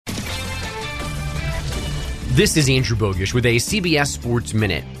This is Andrew Bogusch with a CBS Sports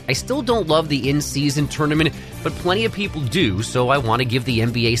Minute. I still don't love the in-season tournament, but plenty of people do, so I want to give the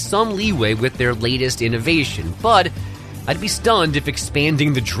NBA some leeway with their latest innovation. But I'd be stunned if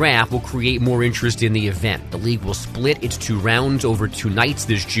expanding the draft will create more interest in the event. The league will split its 2 rounds over 2 nights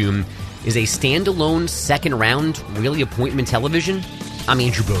this June. Is a standalone second round really appointment television? I'm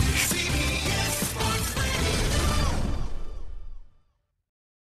Andrew Bogusch.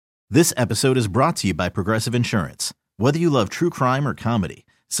 This episode is brought to you by Progressive Insurance. Whether you love true crime or comedy,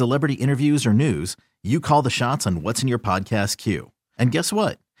 celebrity interviews or news, you call the shots on what's in your podcast queue. And guess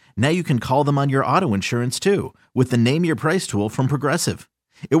what? Now you can call them on your auto insurance too with the Name Your Price tool from Progressive.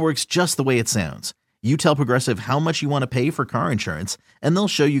 It works just the way it sounds. You tell Progressive how much you want to pay for car insurance, and they'll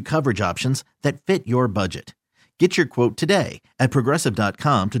show you coverage options that fit your budget. Get your quote today at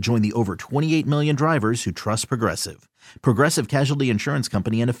Progressive.com to join the over 28 million drivers who trust Progressive. Progressive Casualty Insurance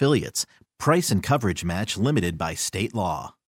Company and Affiliates. Price and coverage match limited by state law.